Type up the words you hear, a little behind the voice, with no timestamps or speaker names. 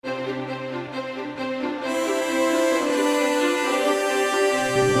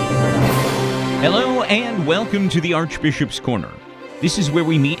Hello and welcome to the Archbishop's Corner. This is where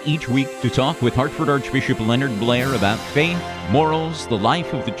we meet each week to talk with Hartford Archbishop Leonard Blair about faith, morals, the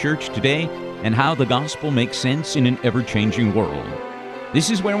life of the church today, and how the gospel makes sense in an ever-changing world.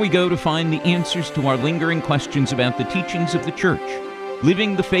 This is where we go to find the answers to our lingering questions about the teachings of the church,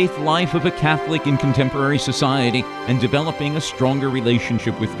 living the faith life of a Catholic in contemporary society, and developing a stronger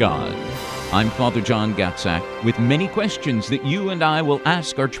relationship with God. I'm Father John Gatzak, with many questions that you and I will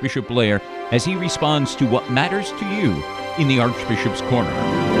ask Archbishop Blair as he responds to what matters to you in the Archbishop's Corner.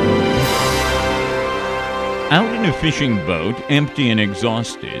 Out in a fishing boat, empty and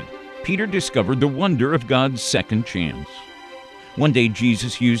exhausted, Peter discovered the wonder of God's second chance. One day,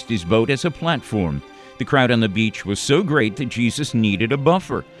 Jesus used his boat as a platform. The crowd on the beach was so great that Jesus needed a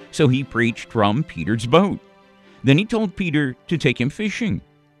buffer, so he preached from Peter's boat. Then he told Peter to take him fishing.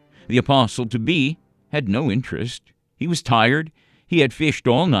 The apostle-to-be had no interest. He was tired. He had fished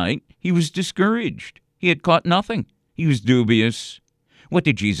all night. He was discouraged. He had caught nothing. He was dubious. What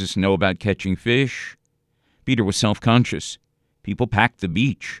did Jesus know about catching fish? Peter was self-conscious. People packed the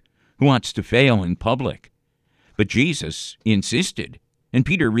beach. Who wants to fail in public? But Jesus insisted, and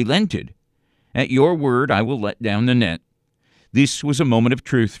Peter relented. At your word, I will let down the net. This was a moment of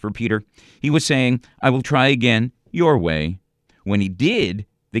truth for Peter. He was saying, I will try again, your way. When he did,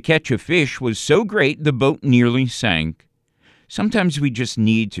 the catch of fish was so great the boat nearly sank. Sometimes we just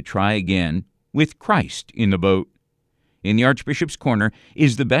need to try again with Christ in the boat. In the Archbishop's Corner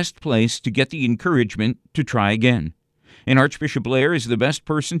is the best place to get the encouragement to try again. And Archbishop Blair is the best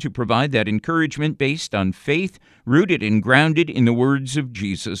person to provide that encouragement based on faith, rooted and grounded in the words of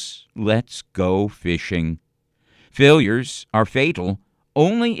Jesus. Let's go fishing. Failures are fatal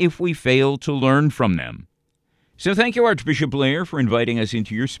only if we fail to learn from them. So thank you, Archbishop Blair, for inviting us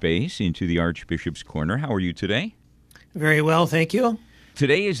into your space, into the Archbishop's Corner. How are you today? Very well, thank you.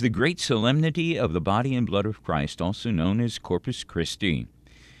 Today is the great solemnity of the body and blood of Christ, also known as Corpus Christi.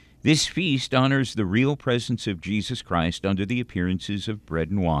 This feast honors the real presence of Jesus Christ under the appearances of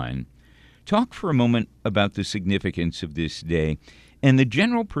bread and wine. Talk for a moment about the significance of this day and the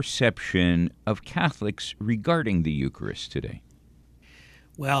general perception of Catholics regarding the Eucharist today.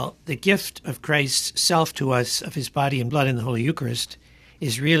 Well, the gift of Christ's self to us, of his body and blood in the Holy Eucharist,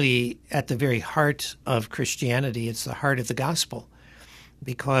 is really at the very heart of Christianity. It's the heart of the gospel,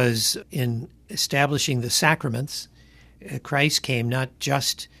 because in establishing the sacraments, Christ came not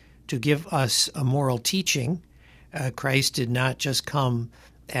just to give us a moral teaching. Christ did not just come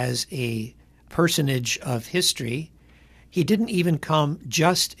as a personage of history. He didn't even come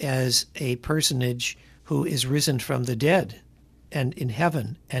just as a personage who is risen from the dead and in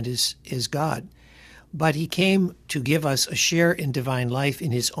heaven and is God. But he came to give us a share in divine life,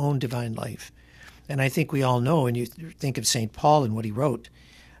 in his own divine life. And I think we all know, and you think of St. Paul and what he wrote,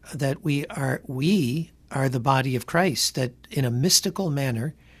 that we are the body of Christ, that in a mystical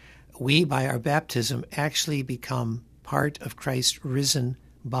manner, we, by our baptism, actually become part of Christ's risen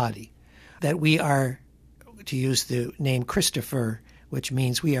body. That we are, to use the name Christopher, which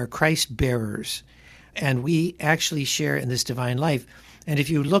means we are Christ bearers, and we actually share in this divine life. And if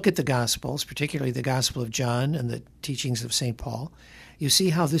you look at the Gospels, particularly the Gospel of John and the teachings of St. Paul, you see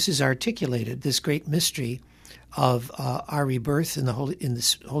how this is articulated, this great mystery of our rebirth in the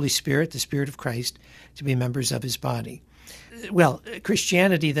Holy Spirit, the Spirit of Christ, to be members of his body. Well,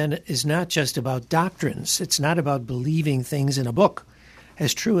 Christianity then is not just about doctrines. It's not about believing things in a book,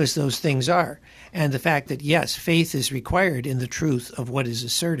 as true as those things are. And the fact that, yes, faith is required in the truth of what is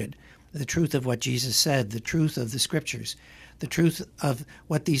asserted, the truth of what Jesus said, the truth of the Scriptures, the truth of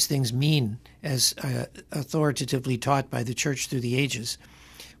what these things mean as authoritatively taught by the Church through the ages.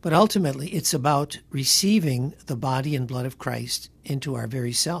 But ultimately, it's about receiving the body and blood of Christ into our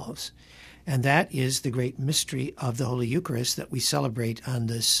very selves. And that is the great mystery of the Holy Eucharist that we celebrate on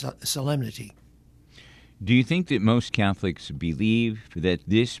this solemnity. Do you think that most Catholics believe that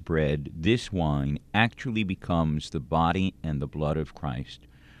this bread, this wine, actually becomes the body and the blood of Christ?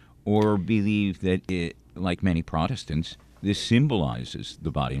 Or believe that it, like many Protestants, this symbolizes the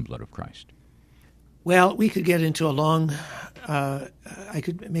body and blood of Christ? Well, we could get into a long, I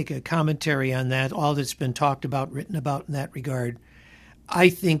could make a commentary on that, all that's been talked about, written about in that regard. I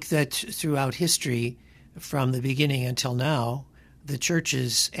think that throughout history, from the beginning until now, the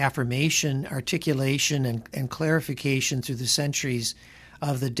Church's affirmation, articulation, and clarification through the centuries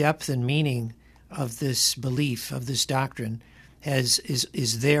of the depth and meaning of this belief, of this doctrine,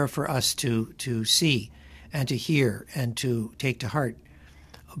 is there for us to see and to hear and to take to heart.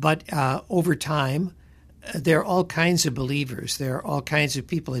 But over time, there are all kinds of believers. There are all kinds of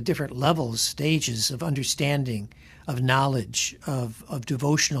people at different levels, stages of understanding, of knowledge, of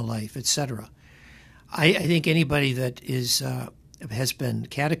devotional life, etc. I think anybody that has been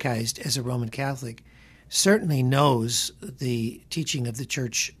catechized as a Roman Catholic certainly knows the teaching of the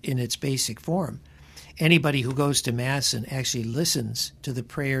Church in its basic form. Anybody who goes to Mass and actually listens to the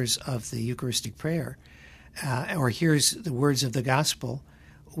prayers of the Eucharistic prayer or hears the words of the Gospel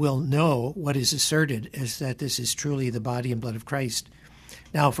will know what is asserted is that this is truly the body and blood of Christ.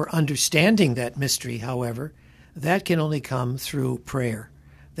 Now, for understanding that mystery, however, that can only come through prayer.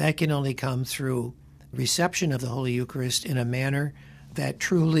 That can only come through reception of the Holy Eucharist in a manner that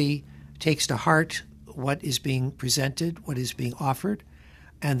truly takes to heart what is being presented, what is being offered,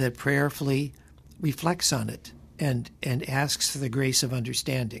 and that prayerfully reflects on it and asks for the grace of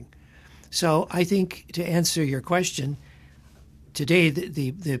understanding. So I think to answer your question, today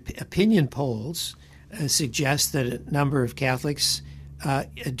the opinion polls suggest that a number of Catholics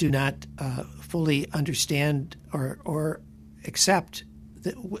do not fully understand or accept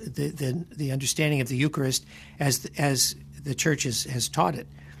the understanding of the Eucharist as the Church has taught it.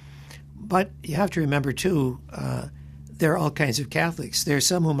 But you have to remember, too, there are all kinds of Catholics. There are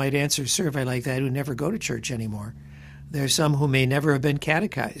some who might answer a survey like that who never go to church anymore. There are some who may never have been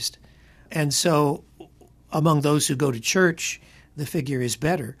catechized. And so among those who go to church, the figure is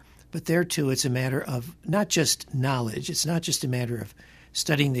better. But there, too, it's a matter of not just knowledge. It's not just a matter of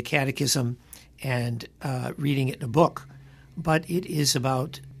studying the catechism and reading it in a book, but it is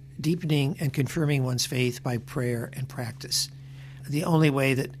about deepening and confirming one's faith by prayer and practice. The only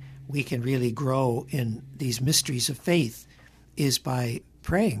way that we can really grow in these mysteries of faith is by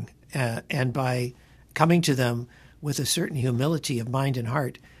praying and by coming to them with a certain humility of mind and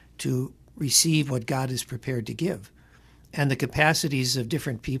heart to receive what God is prepared to give. And the capacities of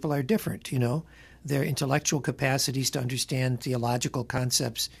different people are different, Their intellectual capacities to understand theological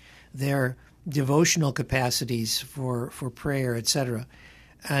concepts, their devotional capacities for prayer, etc.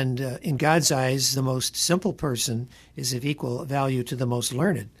 And in God's eyes, the most simple person is of equal value to the most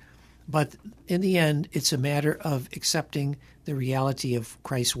learned. But in the end, it's a matter of accepting the reality of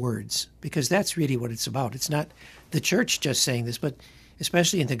Christ's words, because that's really what it's about. It's not the Church just saying this, but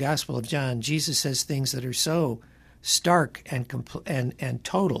especially in the Gospel of John, Jesus says things that are so stark and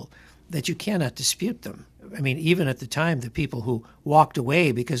total that you cannot dispute them. I mean, even at the time, the people who walked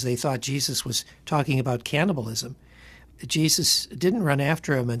away because they thought Jesus was talking about cannibalism, Jesus didn't run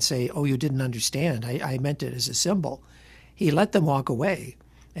after him and say, "Oh, you didn't understand. I meant it as a symbol." He let them walk away.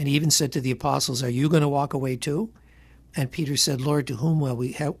 And he even said to the apostles, "Are you going to walk away too?" And Peter said, "Lord, to whom will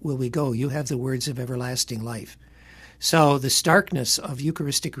we go? You have the words of everlasting life." So the starkness of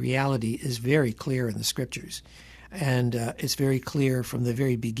Eucharistic reality is very clear in the Scriptures. And it's very clear from the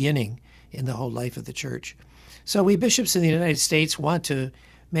very beginning in the whole life of the Church. So we bishops in the United States want to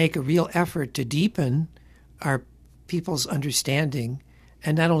make a real effort to deepen our people's understanding,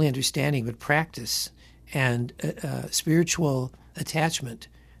 and not only understanding, but practice and spiritual attachment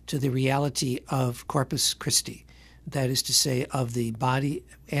to the reality of Corpus Christi, that is to say, of the body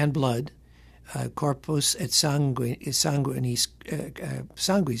and blood, corpus et sanguinis,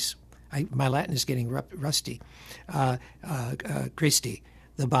 my Latin is getting rusty, Christi,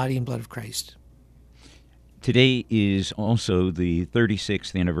 the body and blood of Christ. Today is also the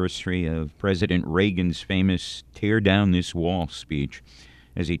 36th anniversary of President Reagan's famous "Tear Down This Wall" speech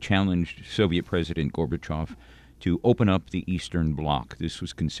as he challenged Soviet President Gorbachev to open up the Eastern Bloc. This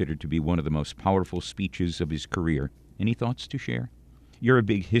was considered to be one of the most powerful speeches of his career. Any thoughts to share? You're a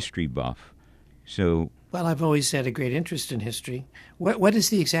big history buff, so... Well, I've always had a great interest in history. What is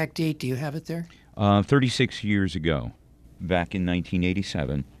the exact date? Do you have it there? 36 years ago, back in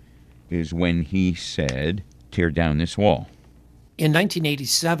 1987, is when he said, "Tear down this wall." In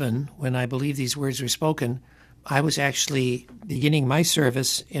 1987, when I believe these words were spoken, I was actually beginning my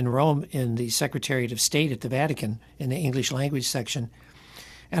service in Rome in the Secretariat of State at the Vatican in the English language section.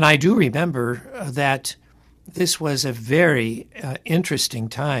 And I do remember that this was a very interesting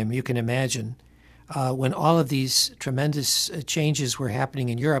time, you can imagine, when all of these tremendous changes were happening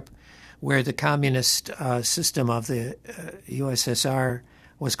in Europe, where the communist system of the USSR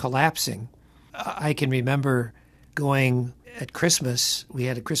was collapsing. I can remember going at Christmas. We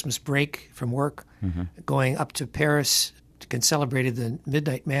had a Christmas break from work, going up to Paris to celebrate the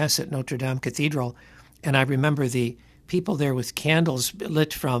midnight mass at Notre Dame Cathedral. And I remember the people there with candles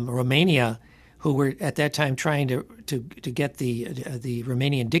lit from Romania who were at that time trying to get the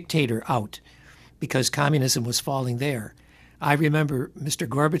Romanian dictator out because communism was falling there. I remember Mr.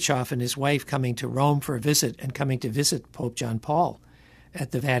 Gorbachev and his wife coming to Rome for a visit and coming to visit Pope John Paul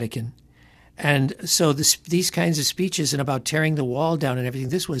at the Vatican. And so these kinds of speeches and about tearing the wall down and everything,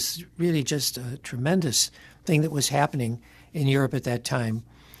 this was really just a tremendous thing that was happening in Europe at that time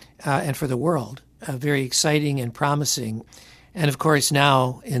and for the world. very exciting and promising. And of course,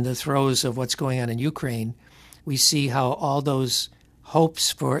 now in the throes of what's going on in Ukraine, we see how all those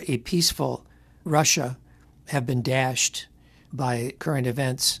hopes for a peaceful Russia have been dashed by current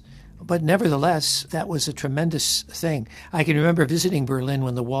events. But nevertheless, that was a tremendous thing. I can remember visiting Berlin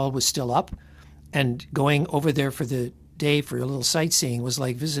when the wall was still up, and going over there for the day for a little sightseeing was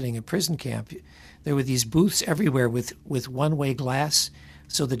like visiting a prison camp. There were these booths everywhere with one-way glass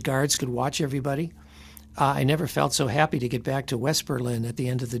so that guards could watch everybody. I never felt so happy to get back to West Berlin at the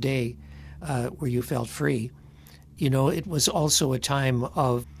end of the day, where you felt free. You know, it was also a time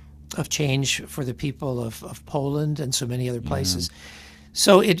of change for the people of Poland and so many other places. Yeah.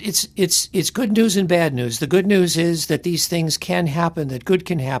 So it's good news and bad news. The good news is that these things can happen, that good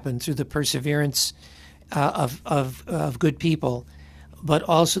can happen through the perseverance of good people. But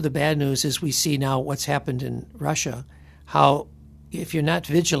also the bad news is we see now what's happened in Russia, how if you're not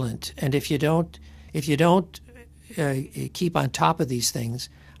vigilant and if you don't keep on top of these things,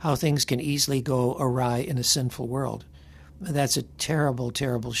 how things can easily go awry in a sinful world. That's a terrible,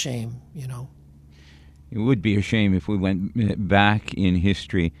 terrible shame, you know. It would be a shame if we went back in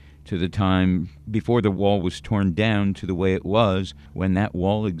history to the time before the wall was torn down to the way it was when that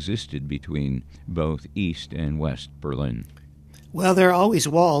wall existed between both East and West Berlin. Well, there are always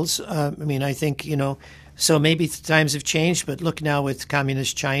walls. I think, you know, so maybe times have changed, but look now with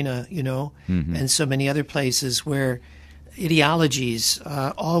communist China, you know, and so many other places where ideologies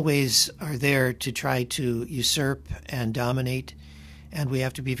always are there to try to usurp and dominate. And we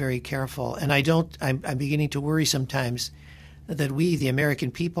have to be very careful. And I'm beginning to worry sometimes that we, the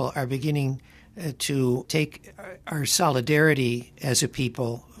American people, are beginning to take our solidarity as a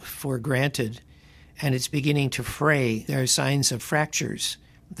people for granted. And it's beginning to fray. There are signs of fractures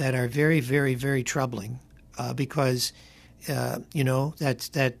that are very, very, very troubling because, you know,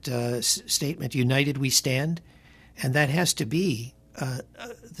 that statement, united we stand, and that has to be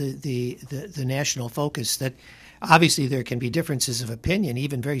the national focus. That obviously there can be differences of opinion,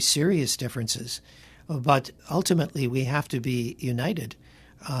 even very serious differences, but ultimately we have to be united.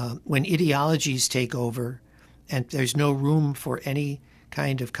 When ideologies take over and there's no room for any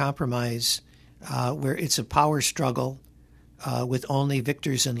kind of compromise, where it's a power struggle with only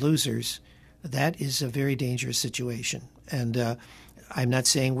victors and losers, that is a very dangerous situation. And I'm not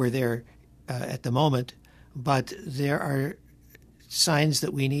saying we're there at the moment, but there are signs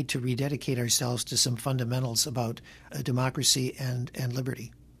that we need to rededicate ourselves to some fundamentals about democracy and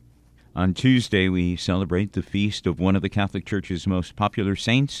liberty. On Tuesday, we celebrate the feast of one of the Catholic Church's most popular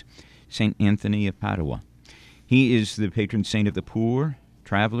saints, St. Anthony of Padua. He is the patron saint of the poor,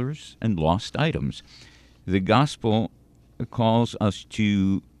 travelers, and lost items. The gospel calls us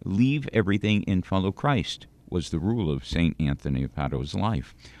to leave everything and follow Christ, was the rule of St. Anthony of Padua's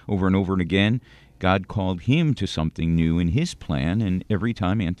life. Over and over and again, God called him to something new in his plan, and every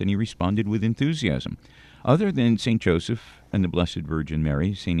time Anthony responded with enthusiasm. Other than St. Joseph and the Blessed Virgin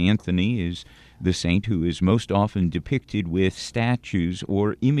Mary, St. Anthony is the saint who is most often depicted with statues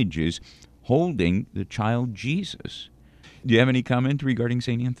or images holding the child Jesus. Do you have any comment regarding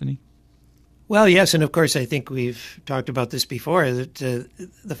St. Anthony? Well, yes, and of course I think we've talked about this before. That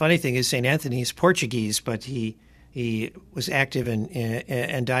the funny thing is St. Anthony is Portuguese, but he was active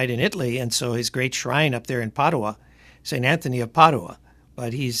and died in Italy, and so his great shrine up there in Padua, St. Anthony of Padua,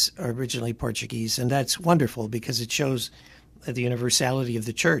 but he's originally Portuguese, and that's wonderful because it shows the universality of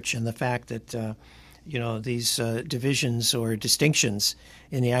the Church and the fact that these divisions or distinctions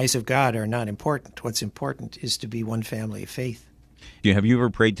in the eyes of God are not important. What's important is to be one family of faith. Have you ever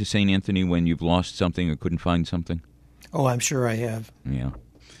prayed to St. Anthony when you've lost something or couldn't find something? Oh, I'm sure I have. Yeah.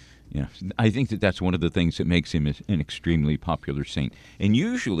 I think that's one of the things that makes him an extremely popular saint. And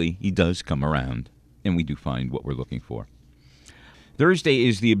usually he does come around, and we do find what we're looking for. Thursday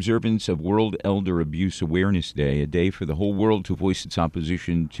is the observance of World Elder Abuse Awareness Day, a day for the whole world to voice its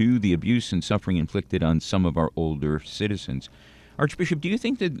opposition to the abuse and suffering inflicted on some of our older citizens. Archbishop, do you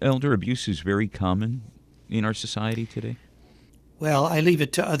think that elder abuse is very common in our society today? Well, I leave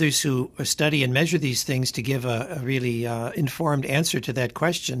it to others who study and measure these things to give a really informed answer to that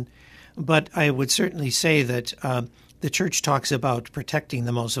question. But I would certainly say that the Church talks about protecting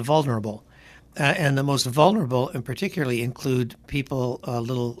the most vulnerable. And the most vulnerable, and particularly, include people,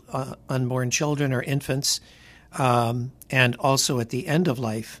 little unborn children or infants, and also at the end of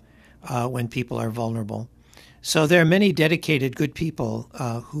life when people are vulnerable. So there are many dedicated good people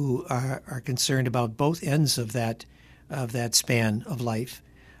who are concerned about both ends of that span of life.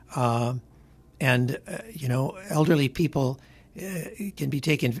 Elderly people it can be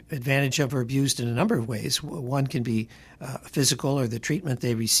taken advantage of or abused in a number of ways. One can be physical, or the treatment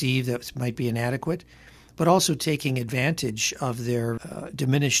they receive that might be inadequate, but also taking advantage of their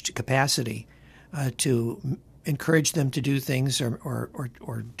diminished capacity to encourage them to do things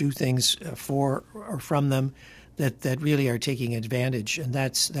or do things for or from them that really are taking advantage, and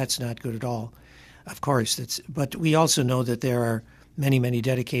that's not good at all. Of course, but we also know that there are many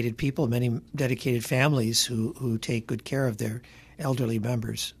dedicated people, many dedicated families who take good care of their elderly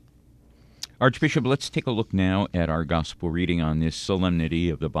members. Archbishop, let's take a look now at our gospel reading on this solemnity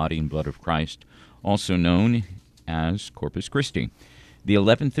of the body and blood of Christ, also known as Corpus Christi, the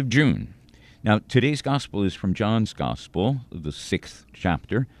 11th of June. Now, today's gospel is from John's Gospel, the 6th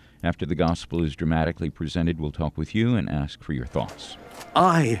chapter. After the gospel is dramatically presented, we'll talk with you and ask for your thoughts.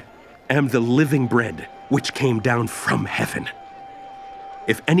 I am the living bread which came down from heaven.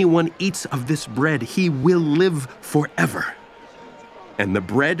 If anyone eats of this bread, he will live forever. And the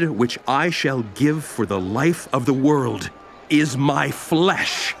bread which I shall give for the life of the world is my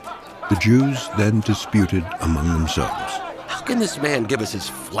flesh. The Jews then disputed among themselves. How can this man give us his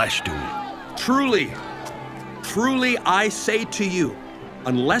flesh to eat? Truly, I say to you,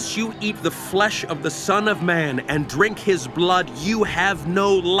 unless you eat the flesh of the Son of Man and drink his blood, you have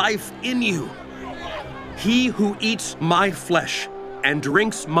no life in you. He who eats my flesh and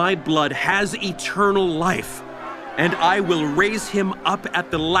drinks my blood has eternal life, and I will raise him up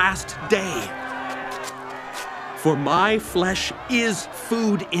at the last day. For my flesh is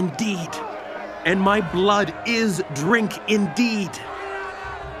food indeed, and my blood is drink indeed.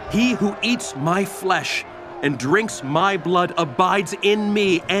 He who eats my flesh and drinks my blood abides in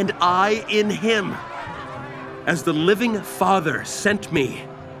me, and I in him. As the living Father sent me,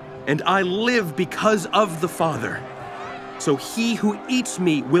 and I live because of the Father, so he who eats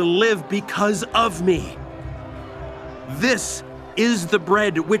me will live because of me. This is the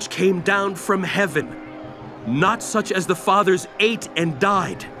bread which came down from heaven, not such as the fathers ate and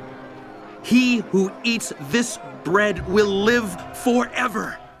died. He who eats this bread will live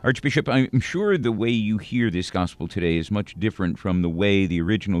forever. Archbishop, I'm sure the way you hear this gospel today is much different from the way the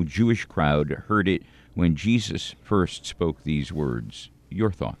original Jewish crowd heard it when Jesus first spoke these words.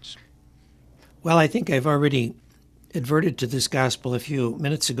 Your thoughts? Well, I think I've already adverted to this gospel a few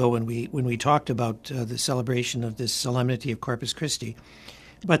minutes ago when we talked about the celebration of this solemnity of Corpus Christi.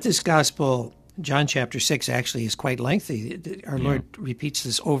 But this gospel, John chapter 6, actually is quite lengthy. Our Lord repeats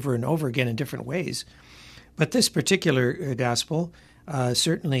this over and over again in different ways. But this particular gospel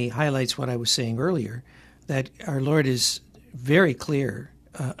certainly highlights what I was saying earlier, that our Lord is very clear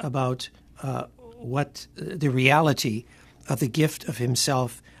about what the reality of the gift of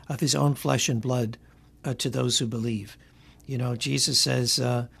himself, of his own flesh and blood, to those who believe. You know, Jesus says,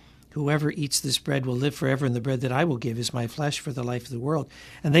 whoever eats this bread will live forever, and the bread that I will give is my flesh for the life of the world.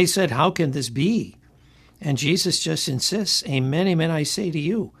 And they said, how can this be? And Jesus just insists, amen, amen, I say to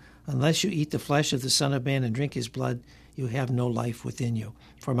you, unless you eat the flesh of the Son of Man and drink his blood, you have no life within you.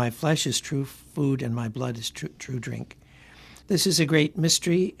 For my flesh is true food, and my blood is true drink. This is a great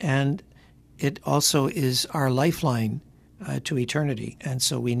mystery, and it also is our lifeline to eternity. And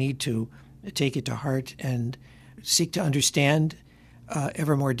so we need to take it to heart and seek to understand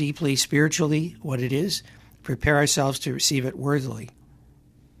ever more deeply, spiritually, what it is, prepare ourselves to receive it worthily.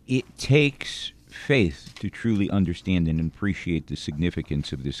 It takes faith to truly understand and appreciate the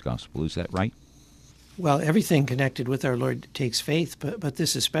significance of this gospel. Is that right? Well, everything connected with our Lord takes faith, but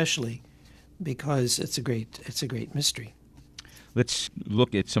this especially, because it's a great mystery. Let's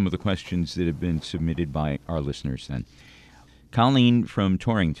look at some of the questions that have been submitted by our listeners then. Colleen from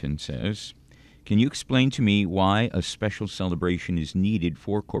Torrington says, can you explain to me why a special celebration is needed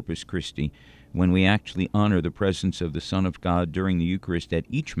for Corpus Christi when we actually honor the presence of the Son of God during the Eucharist at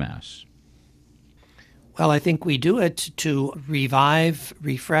each Mass? Well, I think we do it to revive,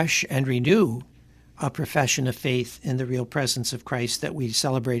 refresh, and renew a profession of faith in the real presence of Christ that we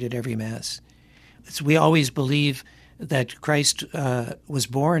celebrate at every Mass. We always believe that Christ was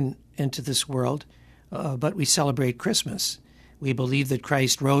born into this world, but we celebrate Christmas. We believe that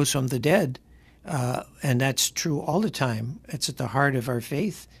Christ rose from the dead, and that's true all the time. It's at the heart of our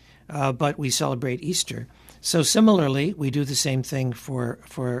faith, but we celebrate Easter. So similarly, we do the same thing for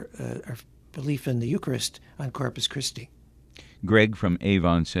our belief in the Eucharist on Corpus Christi. Greg from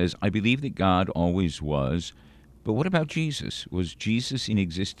Avon says, I believe that God always was, but what about Jesus? Was Jesus in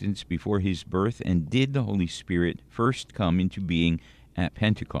existence before his birth, and did the Holy Spirit first come into being at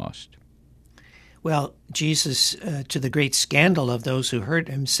Pentecost? Well, Jesus, to the great scandal of those who heard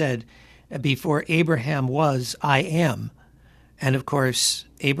him, said, before Abraham was, I am. And of course,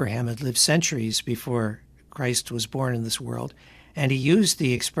 Abraham had lived centuries before Christ was born in this world. And he used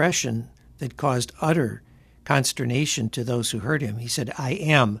the expression that caused utter consternation to those who heard him. He said, I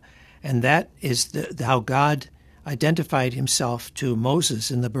am. And that is how God identified himself to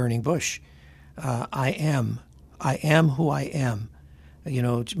Moses in the burning bush. I am who I am. You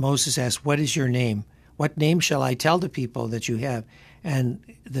know, Moses asked, what is your name? What name shall I tell the people that you have? And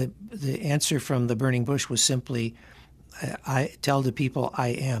the answer from the burning bush was simply, I tell the people I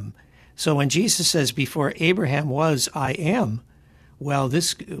am. So when Jesus says, before Abraham was, I am, well,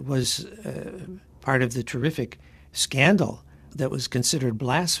 this was part of the terrific scandal that was considered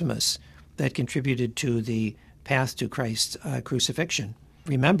blasphemous that contributed to the path to Christ's crucifixion.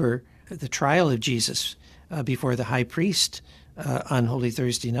 Remember the trial of Jesus before the high priest on Holy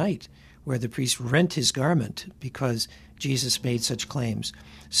Thursday night, where the priest rent his garment because Jesus made such claims.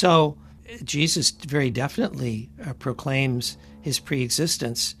 So Jesus very definitely proclaims his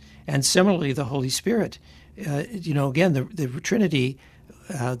preexistence, and similarly the Holy Spirit. Again, the Trinity,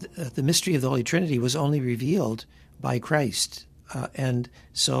 the mystery of the Holy Trinity was only revealed by Christ. And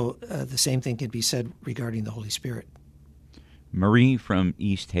so the same thing can be said regarding the Holy Spirit. Marie from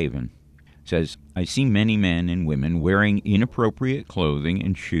East Haven says, I see many men and women wearing inappropriate clothing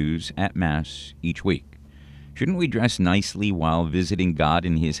and shoes at Mass each week. Shouldn't we dress nicely while visiting God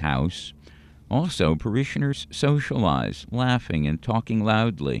in his house? Also, parishioners socialize, laughing and talking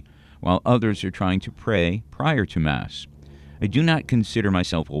loudly, while others are trying to pray prior to Mass. I do not consider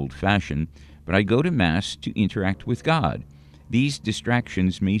myself old-fashioned, but I go to Mass to interact with God. These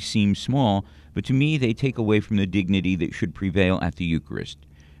distractions may seem small, but to me they take away from the dignity that should prevail at the Eucharist.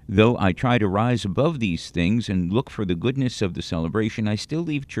 Though I try to rise above these things and look for the goodness of the celebration, I still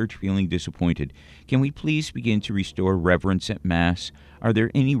leave church feeling disappointed. Can we please begin to restore reverence at Mass? Are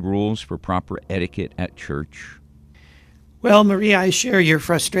there any rules for proper etiquette at church? Well, Maria, I share your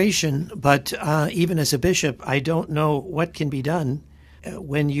frustration, but even as a bishop, I don't know what can be done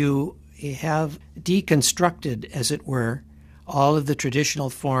when you have deconstructed, as it were, all of the traditional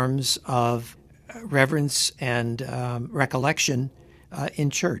forms of reverence and recollection in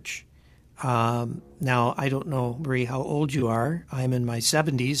church. Now, I don't know, Marie, how old you are. I'm in my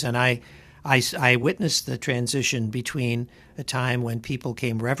 70s, and I witnessed the transition between a time when people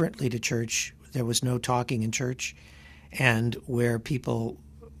came reverently to church, there was no talking in church, and where people,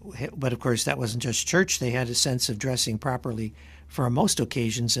 but of course that wasn't just church, they had a sense of dressing properly for most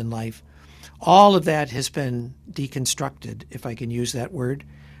occasions in life. All of that has been deconstructed, if I can use that word,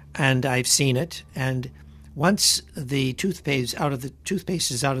 and I've seen it. And once the toothpaste is out of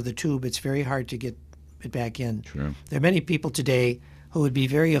the tube, it's very hard to get it back in. Sure. There are many people today who would be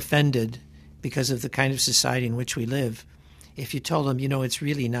very offended because of the kind of society in which we live if you told them, it's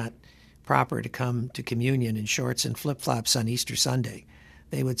really not proper to come to communion in shorts and flip-flops on Easter Sunday.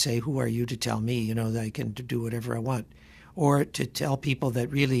 They would say, who are you to tell me, that I can do whatever I want? Or to tell people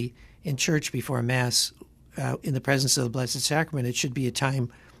that really in church before Mass, in the presence of the Blessed Sacrament, it should be a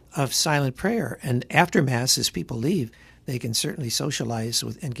time of silent prayer. And after Mass, as people leave, they can certainly socialize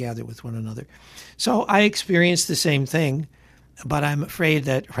and gather with one another. So I experienced the same thing, but I'm afraid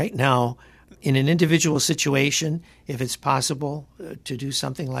that right now, in an individual situation, if it's possible to do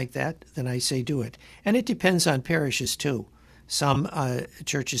something like that, then I say do it. And it depends on parishes, too. Some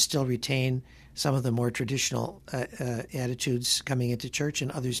churches still retain some of the more traditional attitudes coming into church,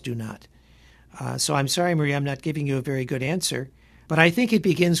 and others do not. So I'm sorry, Maria, I'm not giving you a very good answer, but I think it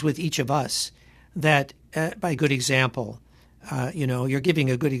begins with each of us that by good example, you're giving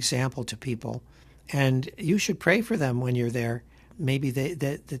a good example to people, and you should pray for them when you're there. Maybe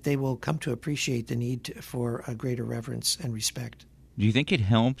that they will come to appreciate the need for a greater reverence and respect. Do you think it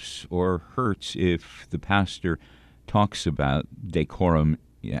helps or hurts if the pastor talks about decorum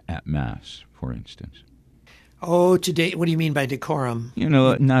at Mass, for instance? Oh, today, what do you mean by decorum?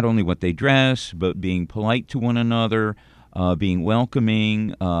 Not only what they dress, but being polite to one another, being welcoming,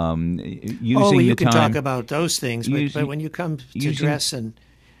 using the time. You can talk about those things, but when you come to dress and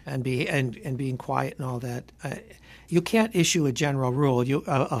being quiet and all that, you can't issue a general rule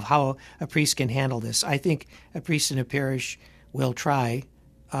of how a priest can handle this. I think a priest in a parish will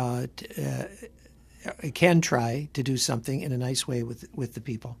can try to do something in a nice way with the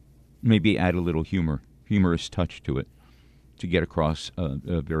people. Maybe add a little humorous touch to it to get across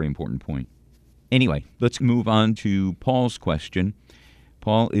a very important point. Anyway, let's move on to Paul's question.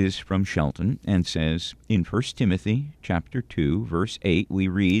 Paul is from Shelton and says, in 1 Timothy chapter 2, verse 8, we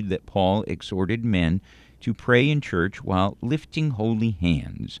read that Paul exhorted men to pray in church while lifting holy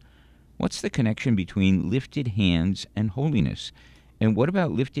hands. What's the connection between lifted hands and holiness? And what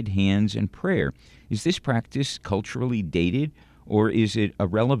about lifted hands and prayer? Is this practice culturally dated, or is it a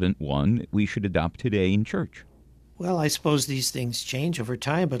relevant one that we should adopt today in church? Well, I suppose these things change over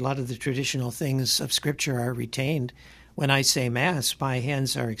time, but a lot of the traditional things of Scripture are retained. When I say Mass, my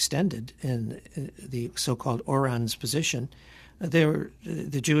hands are extended in the so-called orans position.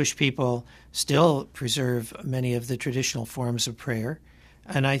 The Jewish people still preserve many of the traditional forms of prayer.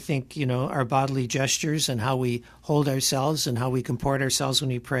 And I think, our bodily gestures and how we hold ourselves and how we comport ourselves when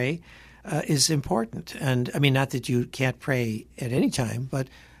we pray is important. And I mean, not that you can't pray at any time, but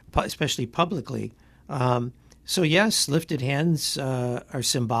especially publicly. So yes, lifted hands are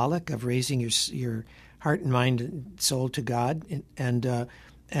symbolic of raising your heart and mind and soul to God. And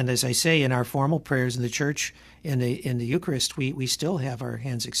as I say, in our formal prayers in the church, in the Eucharist, we still have our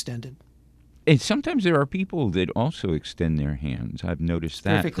hands extended. And sometimes there are people that also extend their hands. I've noticed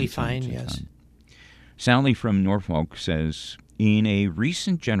that. Perfectly fine, yes. Sally from Norfolk says, in a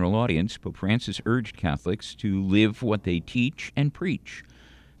recent general audience, Pope Francis urged Catholics to live what they teach and preach.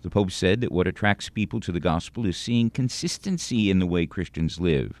 The Pope said that what attracts people to the gospel is seeing consistency in the way Christians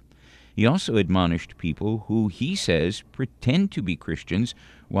live. He also admonished people who, he says, pretend to be Christians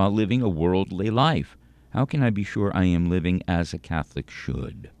while living a worldly life. How can I be sure I am living as a Catholic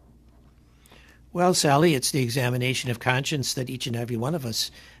should? Well, Sally, it's the examination of conscience that each and every one of us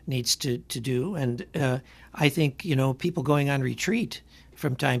needs to do. And I think, people going on retreat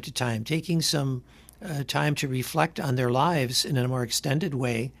from time to time, taking some time to reflect on their lives in a more extended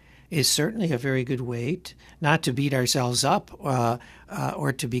way is certainly a very good way, not to beat ourselves up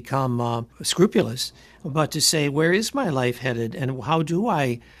or to become scrupulous, but to say, where is my life headed and how do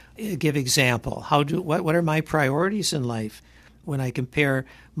I give example? What are my priorities in life? When I compare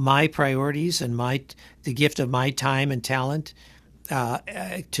my priorities and the gift of my time and talent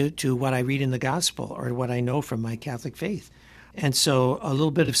to what I read in the gospel or what I know from my Catholic faith. And so a little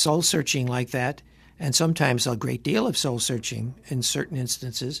bit of soul searching like that, and sometimes a great deal of soul searching in certain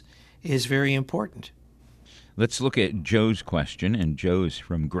instances, is very important. Let's look at Joe's question, and Joe's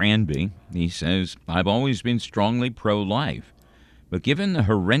from Granby. He says, I've always been strongly pro-life, but given the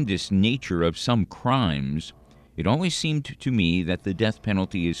horrendous nature of some crimes, it always seemed to me that the death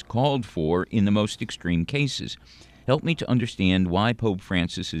penalty is called for in the most extreme cases. Help me to understand why Pope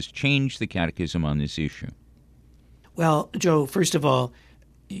Francis has changed the catechism on this issue. Well, Joe, first of all,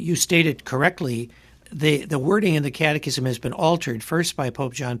 you stated correctly. The wording in the catechism has been altered, first by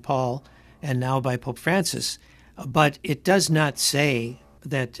Pope John Paul and now by Pope Francis, but it does not say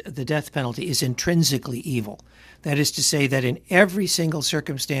that the death penalty is intrinsically evil. That is to say that in every single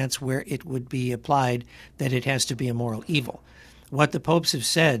circumstance where it would be applied, that it has to be a moral evil. What the popes have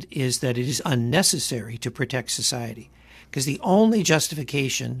said is that it is unnecessary to protect society, because the only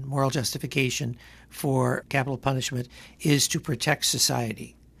justification, moral justification for capital punishment is to protect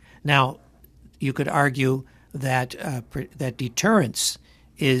society. Now, you could argue that that deterrence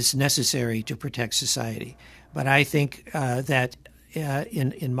is necessary to protect society, but I think that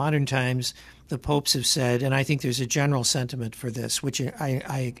in modern times, the popes have said, and I think there's a general sentiment for this, which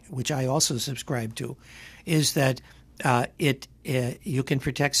I also subscribe to, is that you can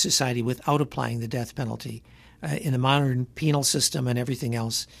protect society without applying the death penalty. In the modern penal system and everything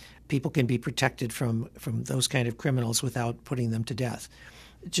else, people can be protected from those kind of criminals without putting them to death.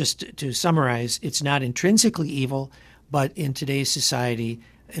 Just to summarize, it's not intrinsically evil, but in today's society,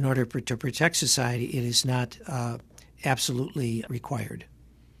 in order to protect society, it is not absolutely required.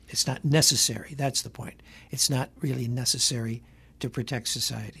 It's not necessary. That's the point. It's not really necessary to protect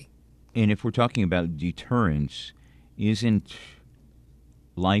society. And if we're talking about deterrence, isn't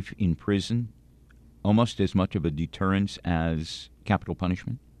life in prison almost as much of a deterrence as capital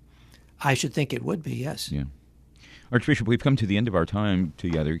punishment? I should think it would be, yes. Yeah. Archbishop, we've come to the end of our time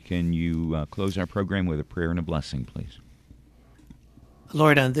together. Can you close our program with a prayer and a blessing, please?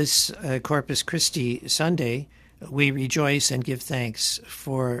 Lord, on this Corpus Christi Sunday, we rejoice and give thanks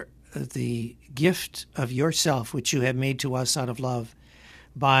for the gift of yourself, which you have made to us out of love,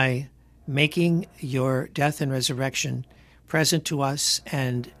 by making your death and resurrection present to us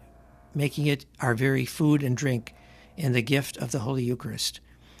and making it our very food and drink in the gift of the Holy Eucharist.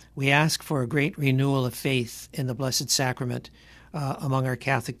 We ask for a great renewal of faith in the Blessed Sacrament among our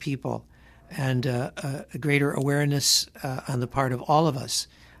Catholic people, and a greater awareness on the part of all of us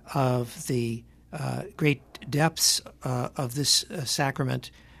of the great depths of this sacrament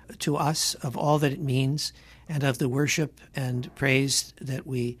to us, of all that it means, and of the worship and praise that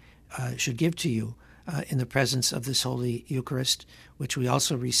we should give to you in the presence of this Holy Eucharist, which we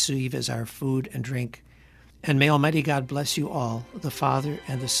also receive as our food and drink. And may Almighty God bless you all, the Father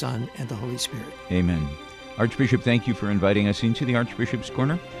and the Son and the Holy Spirit. Amen. Archbishop, thank you for inviting us into the Archbishop's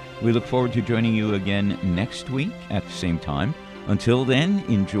Corner. We look forward to joining you again next week at the same time Until then,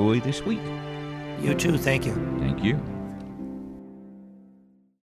 enjoy this week. You too. Thank you. Thank you.